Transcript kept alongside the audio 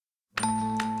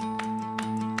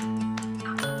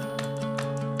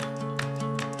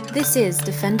This is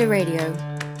Defender Radio.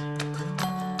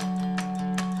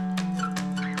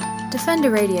 Defender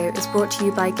Radio is brought to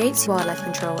you by Gates Wildlife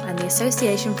Control and the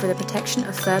Association for the Protection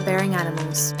of Fur-Bearing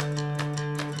Animals.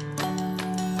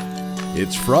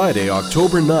 It's Friday,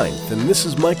 October 9th, and this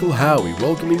is Michael Howie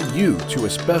welcoming you to a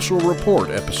special report,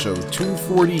 episode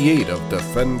 248 of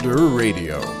Defender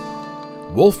Radio.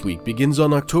 Wolf Week begins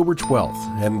on October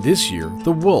 12th, and this year,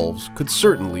 the wolves could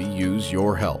certainly use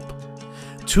your help.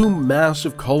 2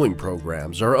 massive culling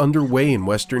programs are underway in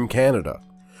Western Canada.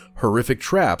 Horrific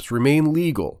traps remain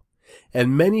legal,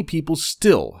 and many people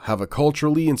still have a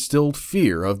culturally instilled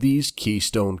fear of these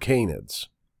keystone canids.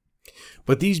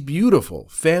 But these beautiful,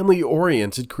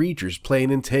 family-oriented creatures play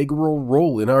an integral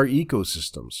role in our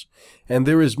ecosystems, and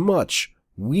there is much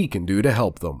we can do to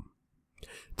help them.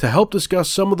 To help discuss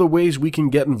some of the ways we can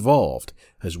get involved,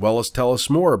 as well as tell us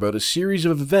more about a series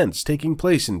of events taking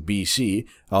place in BC,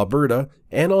 Alberta,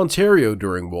 and Ontario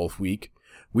during Wolf Week,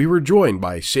 we were joined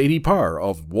by Sadie Parr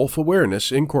of Wolf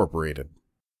Awareness Incorporated.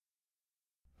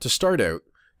 To start out,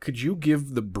 could you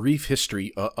give the brief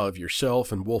history of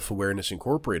yourself and Wolf Awareness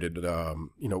Incorporated,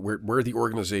 where the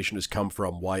organization has come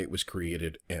from, why it was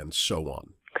created, and so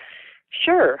on?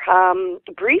 Sure.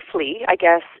 Briefly, I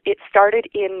guess, it started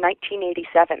in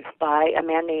 1987 by a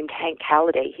man named Hank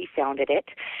Halliday. He founded it,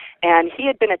 and he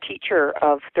had been a teacher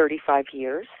of 35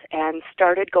 years and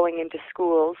started going into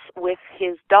schools with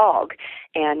his dog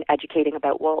and educating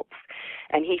about wolves.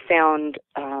 And he found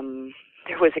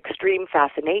there was extreme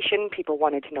fascination. People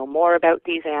wanted to know more about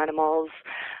these animals.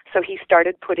 So he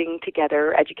started putting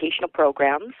together educational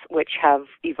programs, which have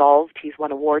evolved. He's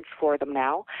won awards for them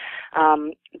now.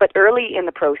 But early in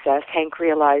the process, Hank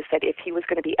realized that if he was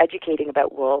going to be educating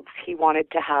about wolves, he wanted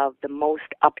to have the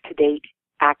most up-to-date,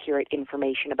 accurate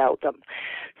information about them.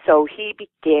 So he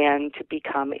began to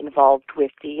become involved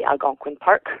with the Algonquin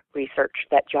Park research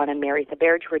that John and Mary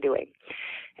Theberge were doing.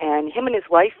 And him and his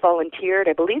wife volunteered,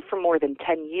 I believe, for more than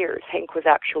 10 years. Hank was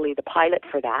actually the pilot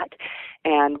for that.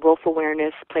 And Wolf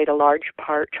Awareness played a large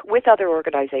part with other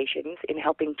organizations in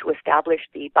helping to establish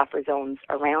the buffer zones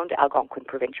around Algonquin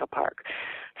Provincial Park.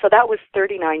 So that was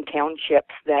 39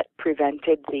 townships that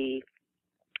prevented the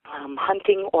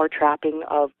hunting or trapping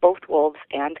of both wolves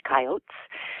and coyotes.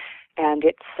 And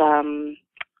it's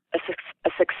a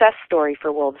success story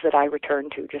for wolves that I return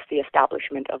to, just the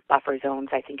establishment of buffer zones.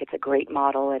 I think it's a great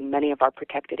model, and many of our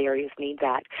protected areas need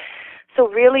that. So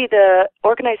really the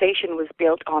organization was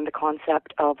built on the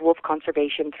concept of wolf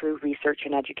conservation through research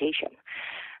and education.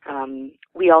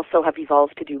 We also have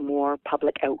evolved to do more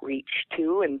public outreach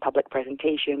too, and public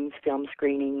presentations, film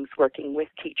screenings, working with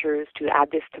teachers to add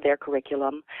this to their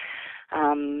curriculum.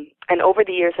 And over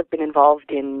the years have been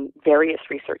involved in various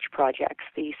research projects.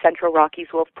 The Central Rockies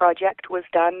Wolf Project was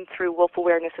done through Wolf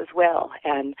Awareness as well,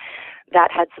 and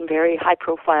that had some very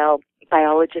high-profile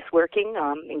biologists working,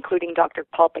 including Dr.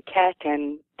 Paul Paquette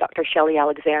and Dr. Shelley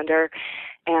Alexander.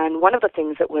 And one of the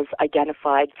things that was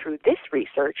identified through this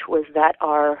research was that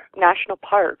our national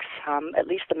parks, at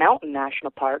least the mountain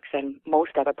national parks and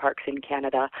most other parks in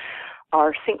Canada,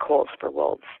 are sinkholes for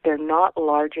wolves. They're not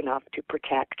large enough to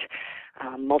protect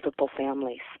multiple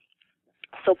families.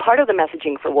 So part of the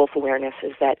messaging for Wolf Awareness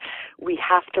is that we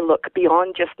have to look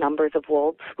beyond just numbers of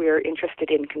wolves. We're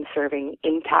interested in conserving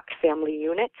intact family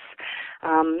units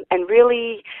and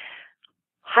really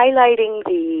highlighting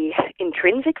the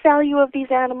intrinsic value of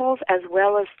these animals as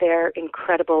well as their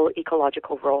incredible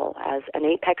ecological role as an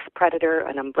apex predator,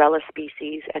 an umbrella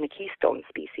species, and a keystone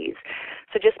species.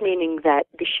 So just meaning that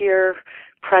the sheer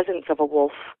presence of a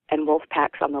wolf and wolf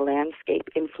packs on the landscape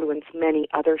influence many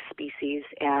other species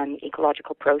and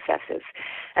ecological processes.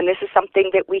 And this is something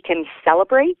that we can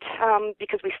celebrate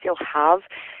because we still have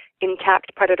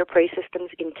intact predator-prey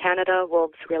systems in Canada.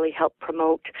 Wolves really help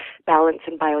promote balance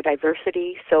and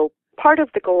biodiversity. So part of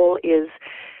the goal is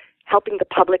helping the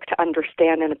public to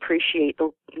understand and appreciate the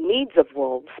needs of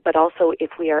wolves, but also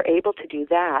if we are able to do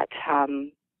that,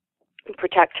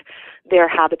 protect their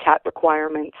habitat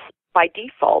requirements. By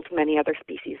default, many other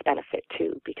species benefit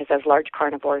too, because as large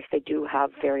carnivores, they do have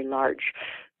very large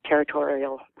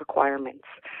territorial requirements.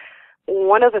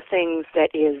 One of the things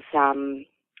that is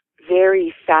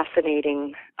very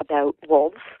fascinating about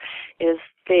wolves is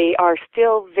they are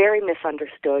still very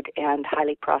misunderstood and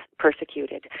highly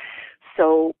persecuted.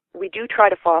 So we do try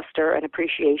to foster an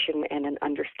appreciation and an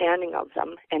understanding of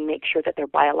them and make sure that their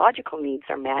biological needs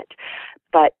are met.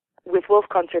 But with wolf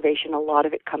conservation, a lot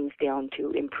of it comes down to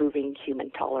improving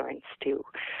human tolerance too.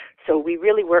 So we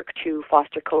really work to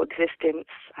foster coexistence,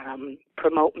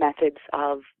 promote methods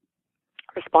of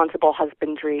responsible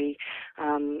husbandry,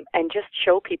 and just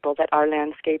show people that our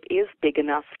landscape is big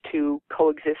enough to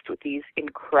coexist with these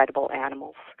incredible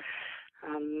animals.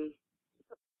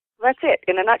 That's it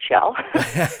in a nutshell.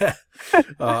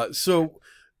 So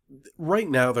right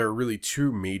now there are really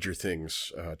two major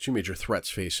threats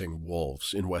facing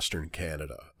wolves in Western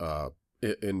Canada.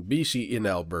 In BC, in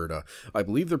Alberta, I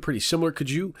believe they're pretty similar.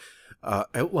 Could you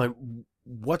outline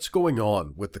what's going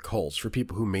on with the culls for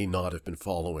people who may not have been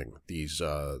following these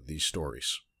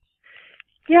stories?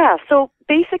 Yeah, so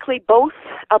basically both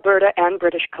Alberta and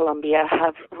British Columbia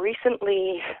have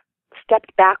recently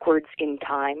stepped backwards in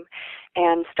time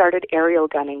and started aerial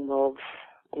gunning wolves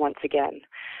once again.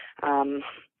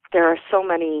 There are so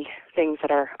many things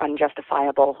that are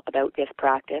unjustifiable about this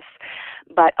practice,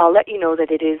 but I'll let you know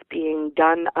that it is being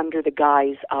done under the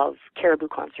guise of caribou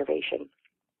conservation.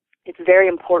 It's very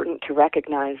important to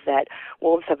recognize that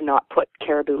wolves have not put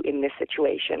caribou in this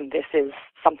situation. This is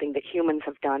something that humans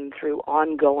have done through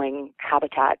ongoing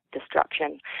habitat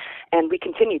destruction, and we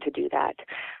continue to do that.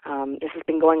 This has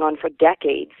been going on for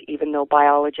decades, even though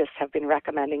biologists have been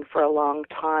recommending for a long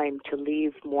time to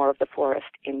leave more of the forest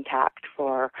intact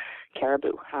for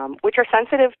caribou, which are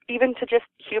sensitive even to just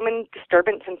human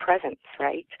disturbance and presence,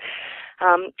 right?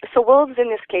 So wolves in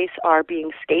this case are being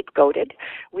scapegoated.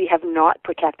 We have not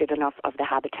protected enough of the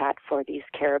habitat for these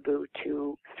caribou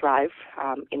to thrive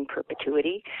in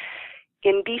perpetuity.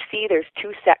 In BC, there's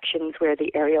two sections where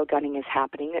the aerial gunning is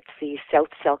happening. It's the South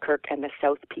Selkirk and the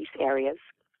South Peace areas.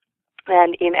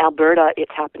 And in Alberta,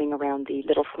 it's happening around the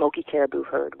Little Smoky Caribou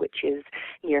herd, which is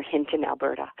near Hinton,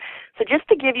 Alberta. So just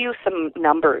to give you some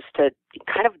numbers to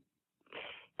kind of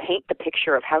paint the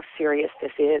picture of how serious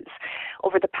this is.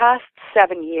 Over the past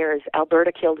 7 years,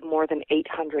 Alberta killed more than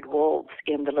 800 wolves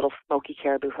in the Little Smoky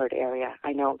Caribou herd area.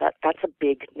 I know that's a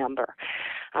big number.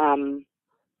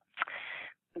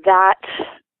 That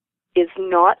is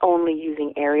not only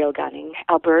using aerial gunning.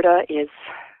 Alberta is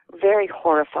very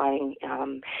horrifying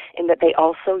in that they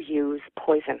also use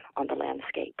poison on the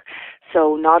landscape.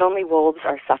 So not only wolves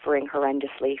are suffering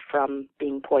horrendously from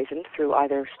being poisoned through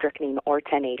either strychnine or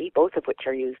 1080, both of which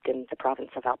are used in the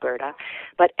province of Alberta,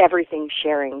 but everything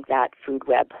sharing that food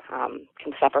web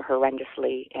can suffer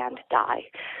horrendously and die.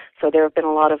 So there have been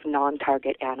a lot of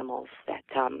non-target animals that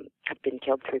have been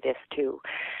killed through this too.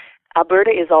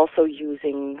 Alberta is also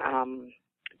using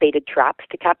baited traps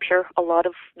to capture a lot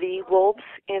of the wolves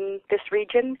in this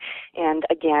region. And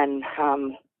again,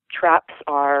 traps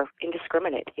are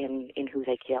indiscriminate in who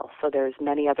they kill. So there's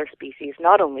many other species,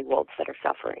 not only wolves, that are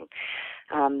suffering.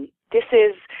 This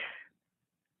is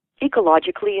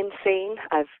ecologically insane.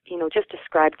 I've just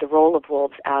described the role of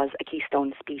wolves as a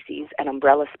keystone species, an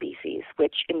umbrella species,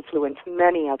 which influence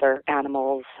many other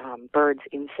animals, birds,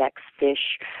 insects,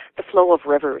 fish, the flow of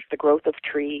rivers, the growth of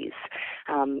trees.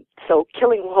 So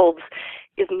killing wolves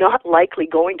is not likely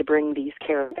going to bring these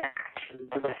caribou back to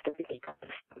the rest of the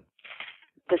ecosystem.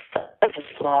 The science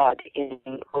is flawed in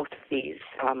both of these.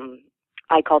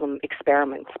 I call them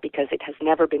experiments because it has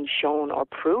never been shown or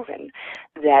proven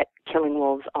that killing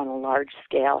wolves on a large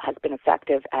scale has been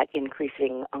effective at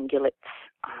increasing ungulates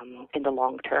in the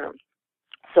long term.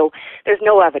 So there's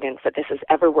no evidence that this has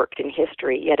ever worked in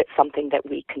history, yet it's something that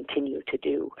we continue to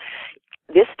do.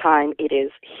 This time it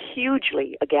is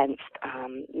hugely against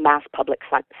mass public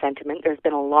sentiment. There's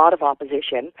been a lot of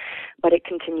opposition, but it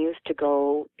continues to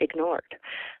go ignored.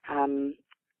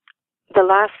 The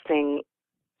last thing,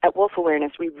 at Wolf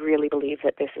Awareness, we really believe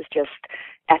that this is just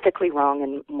ethically wrong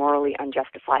and morally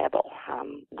unjustifiable.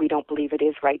 We don't believe it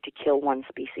is right to kill one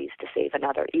species to save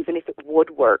another, even if it would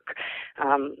work.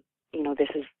 This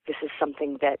is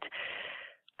something that,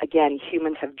 again,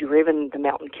 humans have driven the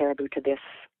mountain caribou to this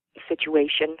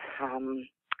situation.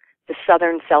 The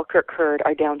southern Selkirk herd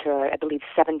are down to, I believe,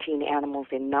 17 animals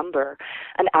in number.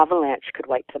 An avalanche could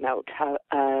wipe them out.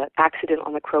 An accident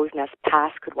on the Crow's Nest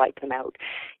Pass could wipe them out.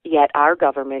 Yet our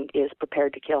government is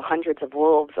prepared to kill hundreds of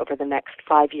wolves over the next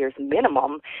 5 years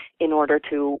minimum in order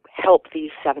to help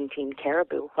these 17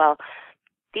 caribou. Well,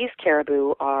 these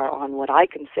caribou are on what I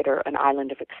consider an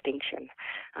island of extinction.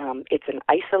 It's an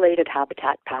isolated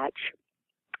habitat patch.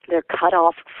 They're cut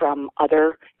off from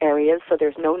other areas, so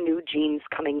there's no new genes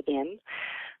coming in.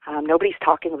 Nobody's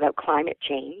talking about climate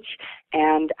change,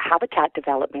 and habitat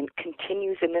development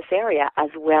continues in this area, as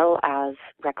well as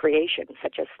recreation,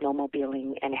 such as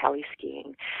snowmobiling and heli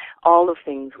skiing, all of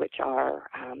things which are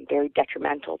very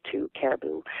detrimental to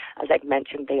caribou. As I've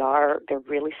mentioned, they're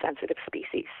really sensitive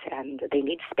species, and they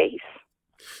need space.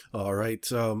 All right.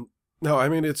 No, I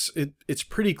mean, it's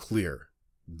pretty clear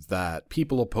that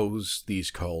people oppose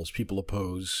these calls, people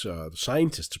oppose, the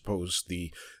scientists oppose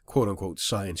the quote-unquote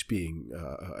science being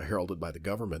heralded by the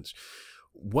governments.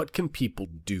 What can people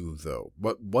do, though?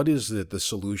 What is the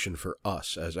solution for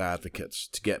us as advocates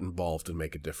to get involved and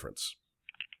make a difference?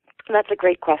 That's a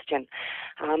great question.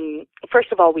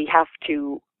 First of all, we have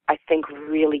to, I think,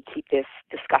 really keep this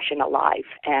discussion alive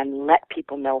and let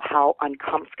people know how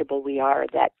uncomfortable we are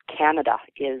that Canada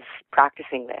is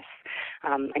practicing this.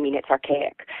 It's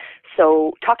archaic.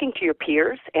 So talking to your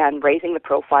peers and raising the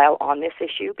profile on this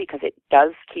issue, because it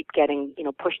does keep getting,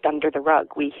 pushed under the rug.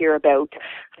 We hear about,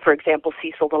 for example,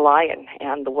 Cecil the lion,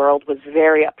 and the world was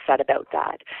very upset about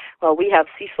that. Well, we have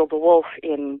Cecil the wolf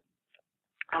in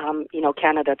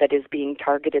Canada that is being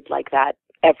targeted like that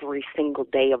every single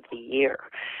day of the year.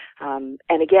 And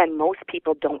again, most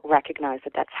people don't recognize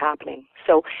that that's happening.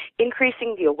 So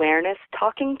increasing the awareness,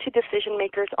 talking to decision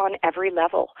makers on every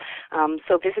level.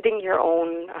 So visiting your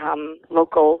own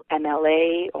local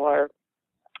MLA or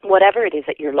whatever it is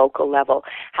at your local level,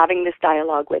 having this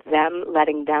dialogue with them,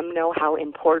 letting them know how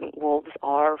important wolves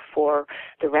are for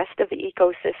the rest of the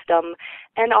ecosystem.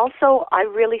 And also, I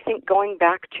really think going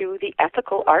back to the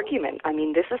ethical argument,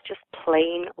 this is just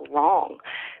plain wrong.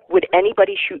 Would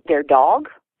anybody shoot their dog?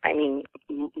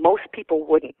 Most people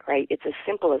wouldn't, right? It's as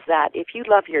simple as that. If you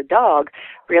love your dog,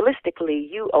 realistically,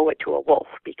 you owe it to a wolf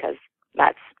because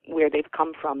that's where they've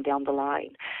come from down the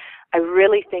line. I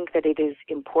really think that it is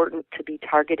important to be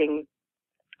targeting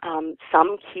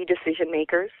some key decision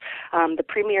makers, the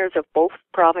premiers of both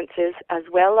provinces, as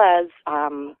well as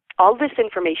all this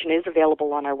information is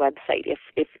available on our website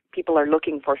if people are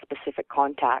looking for specific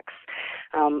contacts.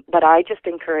 But I just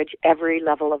encourage every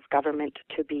level of government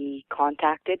to be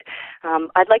contacted.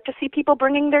 I'd like to see people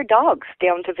bringing their dogs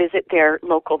down to visit their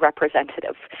local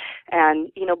representative and,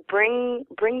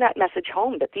 bring that message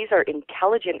home that these are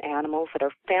intelligent animals that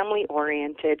are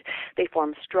family-oriented. They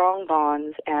form strong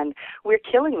bonds, and we're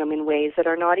killing them in ways that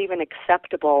are not even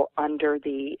acceptable under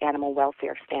the animal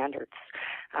welfare standards.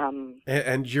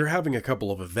 And you're having a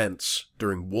couple of events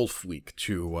during Wolf Week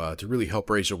to really help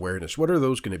raise awareness. What are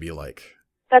those going to be like?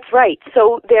 That's right.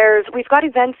 So we've got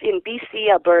events in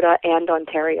BC, Alberta, and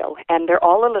Ontario, and they're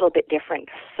all a little bit different.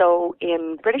 So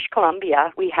in British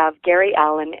Columbia, we have Gary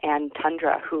Allen and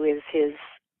Tundra, who is his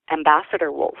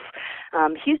ambassador wolf.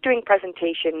 He's doing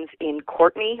presentations in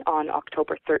Courtenay on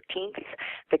October 13th,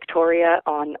 Victoria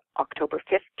on October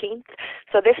 15th.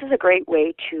 So this is a great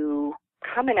way to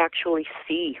come and actually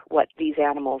see what these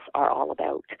animals are all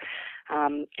about.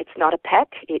 It's not a pet,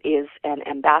 it is an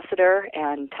ambassador,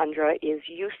 and Tundra is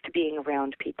used to being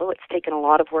around people. It's taken a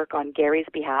lot of work on Gary's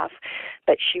behalf,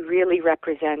 but she really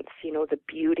represents, the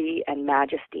beauty and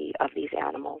majesty of these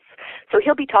animals. So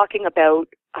he'll be talking about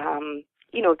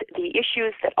the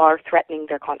issues that are threatening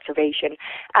their conservation,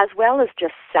 as well as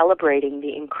just celebrating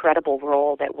the incredible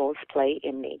role that wolves play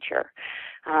in nature.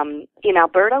 In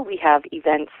Alberta, we have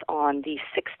events on the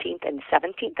 16th and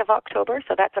 17th of October,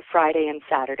 so that's a Friday and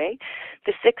Saturday.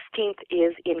 The 16th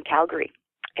is in Calgary.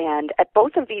 And at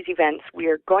both of these events, we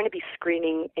are going to be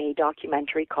screening a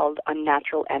documentary called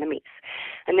Unnatural Enemies.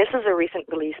 And this is a recent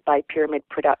release by Pyramid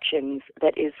Productions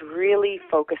that is really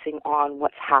focusing on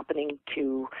what's happening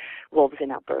to wolves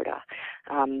in Alberta.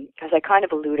 As I kind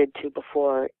of alluded to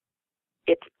before,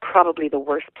 it's probably the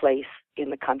worst place in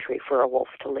the country for a wolf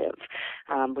to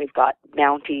live. We've got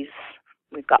bounties,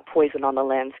 we've got poison on the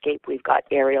landscape, we've got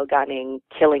aerial gunning,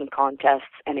 killing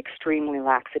contests, and extremely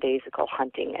lackadaisical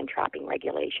hunting and trapping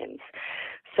regulations.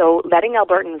 So letting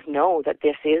Albertans know that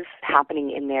this is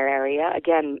happening in their area.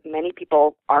 Again, many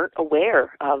people aren't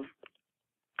aware of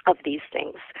these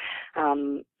things.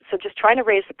 So just trying to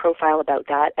raise the profile about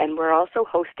that. And we're also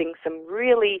hosting some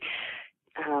really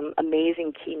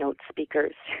amazing keynote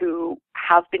speakers who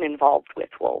have been involved with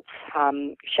wolves.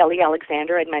 Shelley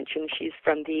Alexander, I'd mentioned,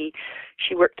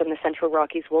 she worked on the Central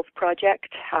Rockies Wolf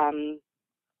Project,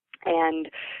 and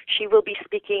she will be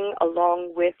speaking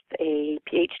along with a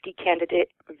PhD candidate,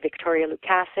 Victoria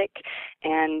Lukasic,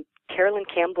 and Carolyn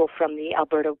Campbell from the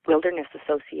Alberta Wilderness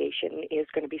Association is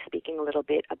going to be speaking a little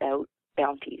bit about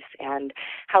bounties and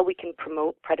how we can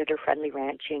promote predator-friendly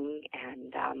ranching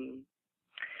and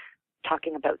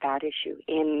talking about that issue.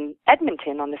 In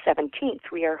Edmonton on the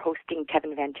 17th, we are hosting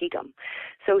Kevin Van Tighem.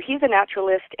 So he's a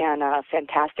naturalist and a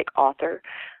fantastic author.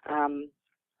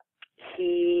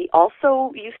 He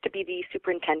also used to be the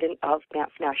superintendent of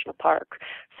Banff National Park,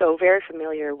 so very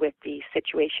familiar with the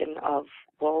situation of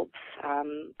wolves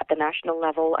at the national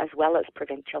level as well as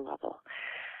provincial level.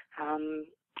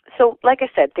 So like I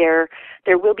said, there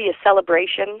will be a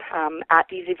celebration at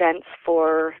these events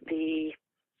for the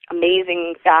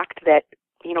amazing fact that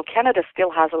Canada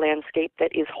still has a landscape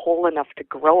that is whole enough to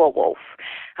grow a wolf,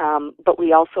 but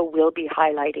we also will be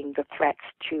highlighting the threats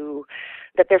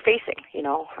that they're facing,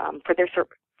 for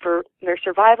their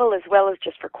survival as well as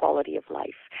just for quality of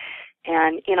life.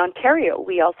 And in Ontario,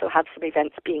 we also have some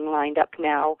events being lined up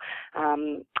now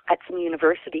at some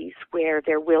universities where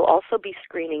there will also be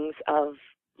screenings of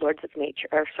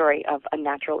of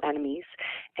unnatural enemies,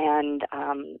 and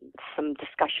some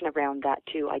discussion around that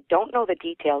too. I don't know the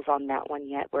details on that one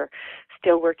yet. We're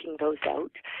still working those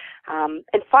out.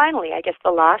 And finally, I guess the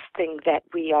last thing that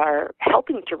we are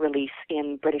helping to release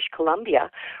in British Columbia,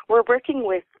 we're working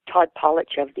with Todd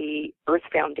Pollich of the Earth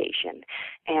Foundation,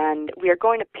 and we are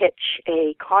going to pitch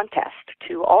a contest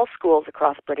to all schools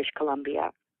across British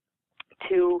Columbia.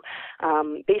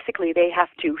 Basically, they have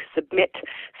to submit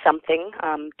something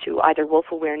to either Wolf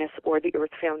Awareness or the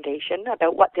Earth Foundation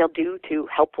about what they'll do to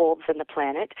help wolves and the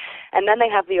planet, and then they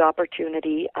have the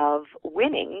opportunity of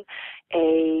winning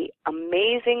a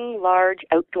amazing large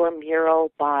outdoor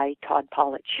mural by Todd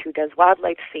Pollich, who does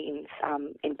wildlife scenes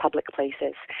in public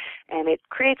places, and it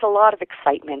creates a lot of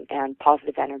excitement and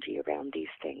positive energy around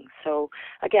these things. So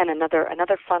again,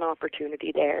 another fun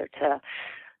opportunity there to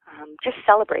just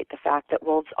celebrate the fact that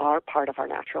wolves are part of our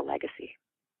natural legacy.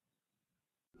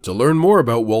 To learn more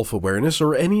about Wolf Awareness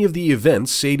or any of the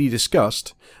events Sadie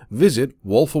discussed, visit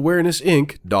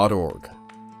wolfawarenessinc.org.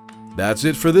 That's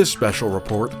it for this special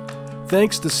report.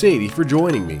 Thanks to Sadie for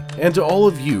joining me, and to all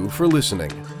of you for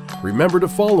listening. Remember to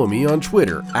follow me on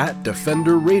Twitter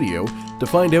 @DefenderRadio to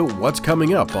find out what's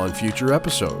coming up on future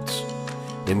episodes.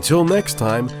 Until next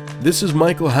time, this is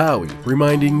Michael Howie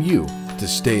reminding you to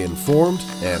stay informed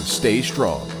and stay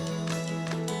strong.